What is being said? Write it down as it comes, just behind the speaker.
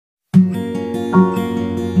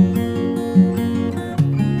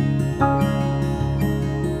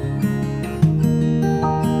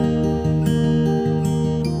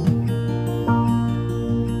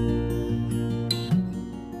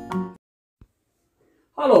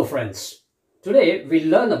Hello friends, today we'll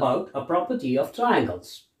learn about a property of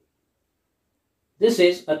triangles. This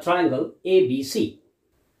is a triangle ABC.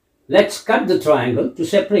 Let's cut the triangle to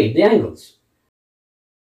separate the angles.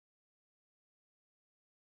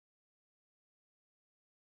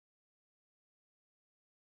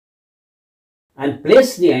 And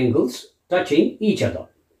place the angles touching each other.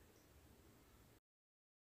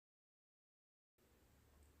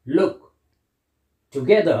 Look,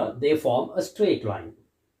 together they form a straight line.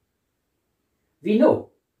 We know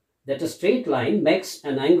that a straight line makes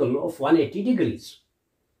an angle of 180 degrees.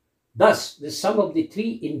 Thus, the sum of the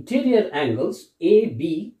three interior angles A,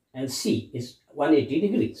 B and C is 180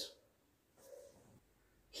 degrees.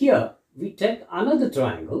 Here, we take another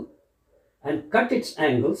triangle and cut its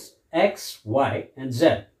angles X, Y and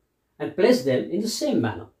Z and place them in the same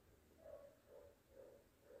manner.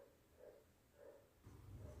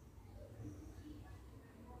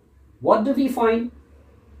 What do we find?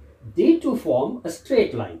 They too form a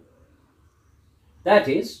straight line. That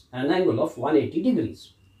is an angle of 180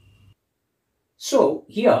 degrees. So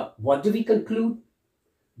here, what do we conclude?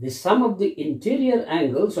 The sum of the interior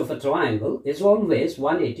angles of a triangle is always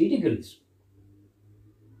 180 degrees.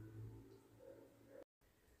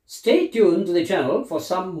 Stay tuned to the channel for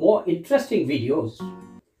some more interesting videos.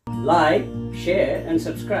 Like, share and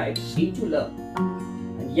subscribe. See to learn.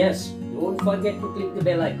 And yes, don't forget to click the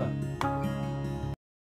bell icon.